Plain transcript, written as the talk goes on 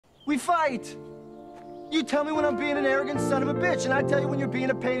We fight. You tell me when I'm being an arrogant son of a bitch, and I tell you when you're being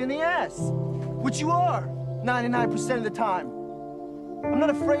a pain in the ass. Which you are, 99% of the time. I'm not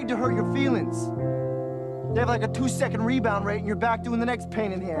afraid to hurt your feelings. They have like a 2-second rebound rate, and you're back doing the next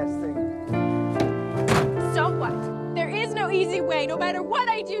pain in the ass thing. So what? There is no easy way. No matter what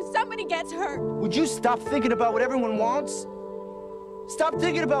I do, somebody gets hurt. Would you stop thinking about what everyone wants? Stop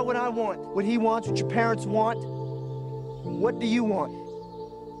thinking about what I want, what he wants, what your parents want. What do you want?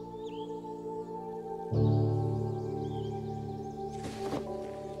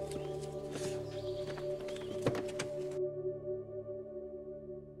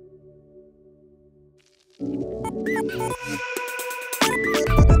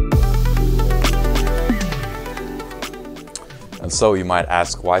 And so you might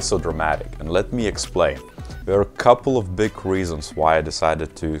ask, why so dramatic? And let me explain. There are a couple of big reasons why I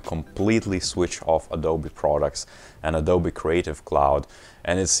decided to completely switch off Adobe products and Adobe Creative Cloud.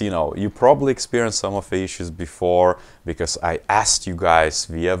 And it's, you probably experienced some of the issues before, because I asked you guys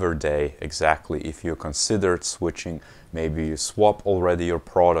the other day exactly if you considered switching. Maybe you swap already your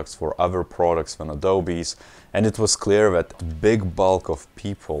products for other products than Adobe's. And it was clear that a big bulk of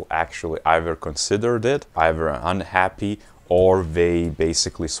people actually either considered it, either unhappy, or they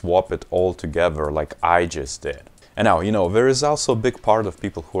basically swap it all together like I just did. And now, there is also a big part of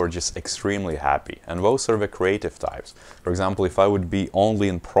people who are just extremely happy, and those are the creative types. For example, if I would be only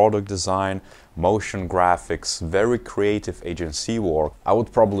in product design, motion graphics, very creative agency work, I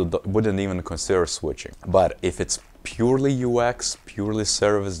would probably wouldn't even consider switching. But if it's purely UX, purely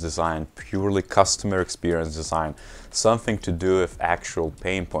service design, purely customer experience design, something to do with actual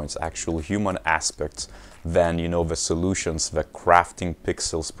pain points, actual human aspects, then the solutions, the crafting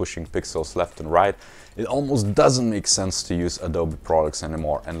pixels, pushing pixels left and right, it almost doesn't make sense to use Adobe products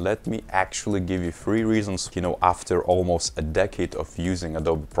anymore. And let me actually give you 3 reasons, after almost a decade of using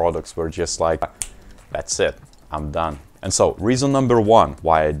Adobe products, we're just like, that's it, I'm done. And so, reason number 1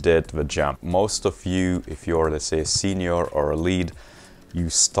 why I did the jump. Most of you, if you're, let's say, a senior or a lead, you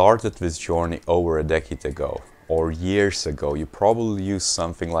started this journey over a decade ago or years ago. You probably used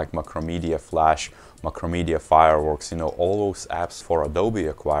something like Macromedia Flash, Macromedia Fireworks, all those apps for Adobe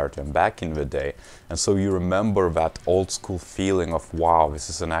acquired them back in the day. And so you remember that old school feeling of, wow, this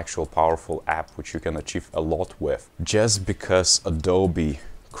is an actual powerful app which you can achieve a lot with. Just because Adobe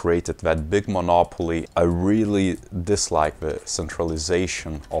created that big monopoly, I really dislike the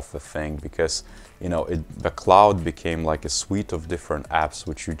centralization of the thing, because the cloud became like a suite of different apps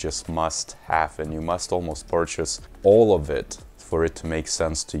which you just must have, and you must almost purchase all of it for it to make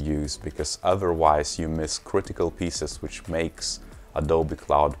sense to use, because otherwise you miss critical pieces which makes Adobe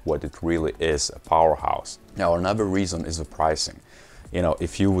Cloud what it really is, a powerhouse. Now, another reason is the pricing.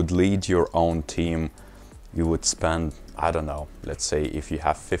 If you would lead your own team, you would spend, I don't know, let's say if you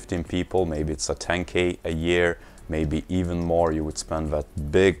have 15 people, maybe it's a 10K a year, maybe even more. You would spend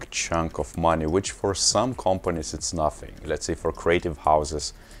that big chunk of money, which for some companies it's nothing. Let's say for creative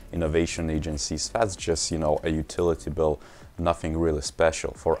houses, innovation agencies, that's just, a utility bill, nothing really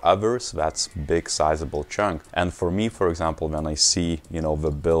special. For others, that's big sizable chunk. And for me, for example, when I see,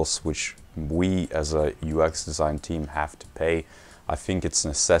 the bills which we as a UX design team have to pay, I think it's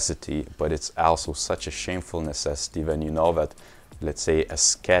necessity, but it's also such a shameful necessity when you know that, let's say, a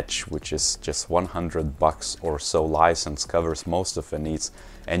sketch which is just $100 or so license covers most of the needs,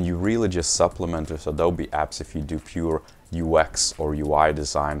 and you really just supplement with Adobe apps if you do pure UX or UI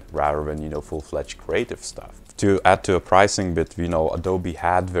design rather than, full-fledged creative stuff. To add to a pricing bit, Adobe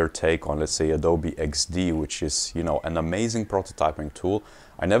had their take on, let's say, Adobe XD, which is, an amazing prototyping tool.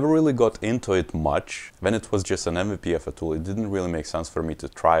 I never really got into it much. When it was just an MVP of a tool, it didn't really make sense for me to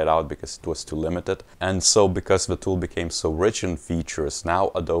try it out because it was too limited. And so because the tool became so rich in features,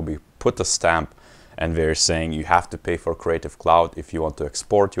 now Adobe put a stamp and they're saying you have to pay for Creative Cloud if you want to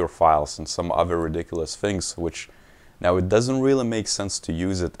export your files and some other ridiculous things, which now it doesn't really make sense to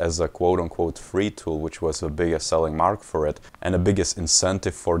use it as a quote-unquote free tool, which was the biggest selling mark for it and the biggest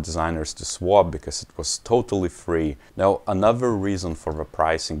incentive for designers to swap because it was totally free. Now, another reason for the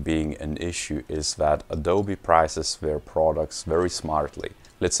pricing being an issue is that Adobe prices their products very smartly.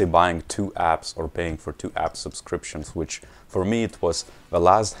 Let's say buying 2 apps or paying for 2 app subscriptions, which for me it was the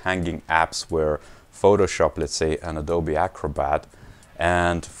last hanging apps were Photoshop, let's say, and Adobe Acrobat.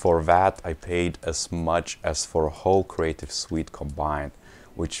 And for that, I paid as much as for a whole creative suite combined,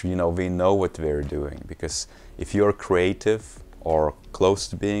 which, we know what they're doing. Because if you're creative or close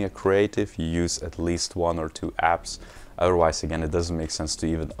to being a creative, you use at least 1 or 2 apps. Otherwise, again, it doesn't make sense to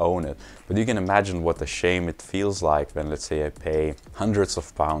even own it. But you can imagine what a shame it feels like when, let's say, I pay hundreds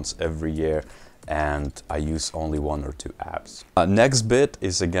of pounds every year and I use only 1 or 2 apps. Next bit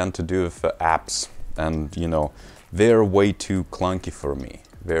is again to do with apps, and you know, they're way too clunky for me.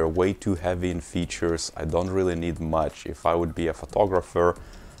 They're way too heavy in features. I don't really need much. If I would be a photographer,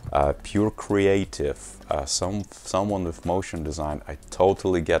 pure creative, someone with motion design, I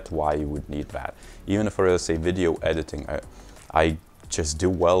totally get why you would need that. Even for, let's say, video editing, I just do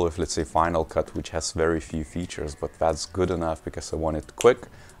well with, let's say, Final Cut, which has very few features, but that's good enough because I want it quick,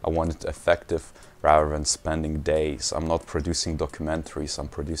 I want it effective, rather than spending days. I'm not producing documentaries, I'm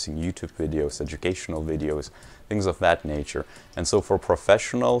producing YouTube videos, educational videos, things of that nature. And so for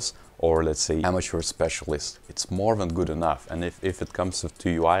professionals, or let's say amateur specialists, it's more than good enough. And if it comes to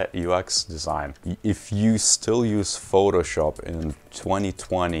UI, UX design, if you still use Photoshop in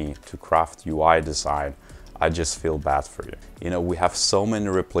 2020 to craft UI design, I just feel bad for you. You know, we have so many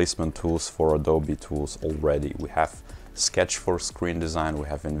replacement tools for Adobe tools already. We have Sketch for screen design, we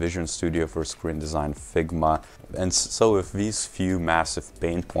have InVision Studio for screen design, Figma. And so with these few massive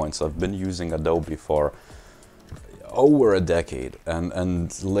pain points, I've been using Adobe for over a decade,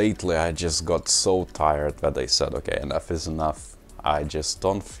 and lately I just got so tired that I said, okay, enough is enough. I just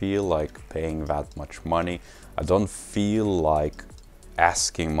don't feel like paying that much money. I don't feel like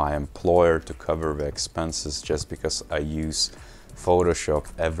asking my employer to cover the expenses just because I use Photoshop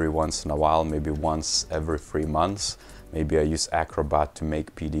every once in a while, maybe once every 3 months. Maybe I use Acrobat to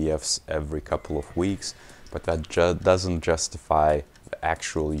make PDFs every couple of weeks, but that doesn't justify the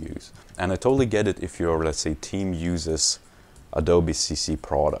actual use. And I totally get it if your, let's say, team uses Adobe CC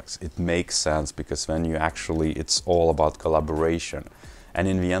products. It makes sense because then you actually, it's all about collaboration. And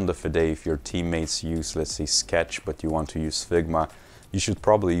in the end of the day, if your teammates use, let's say, Sketch, but you want to use Figma, you should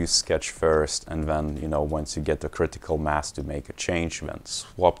probably use Sketch first, and then, you know, once you get the critical mass to make a change, then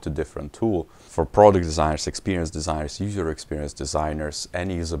swap to different tool. For product designers, experience designers, user experience designers,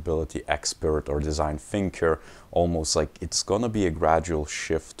 any usability expert or design thinker, almost like it's gonna be a gradual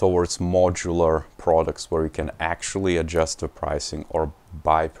shift towards modular products where you can actually adjust the pricing or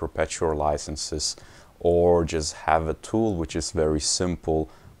buy perpetual licenses, or just have a tool which is very simple,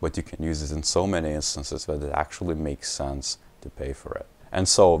 but you can use it in so many instances that it actually makes sense to pay for it. And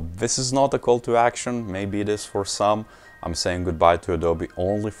so this is not a call to action. Maybe it is for some. I'm saying goodbye to Adobe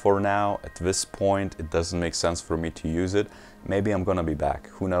only for now. At this point, it doesn't make sense for me to use it. Maybe I'm gonna be back,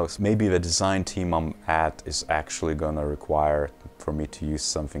 who knows? Maybe the design team I'm at is actually gonna require for me to use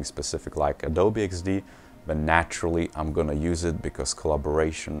something specific like Adobe XD, but naturally I'm gonna use it because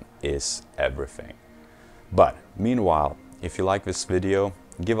collaboration is everything. But meanwhile, if you like this video,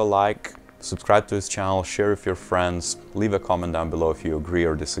 give a like, subscribe to this channel, share with your friends, leave a comment down below if you agree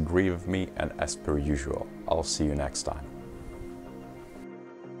or disagree with me, and as per usual, I'll see you next time.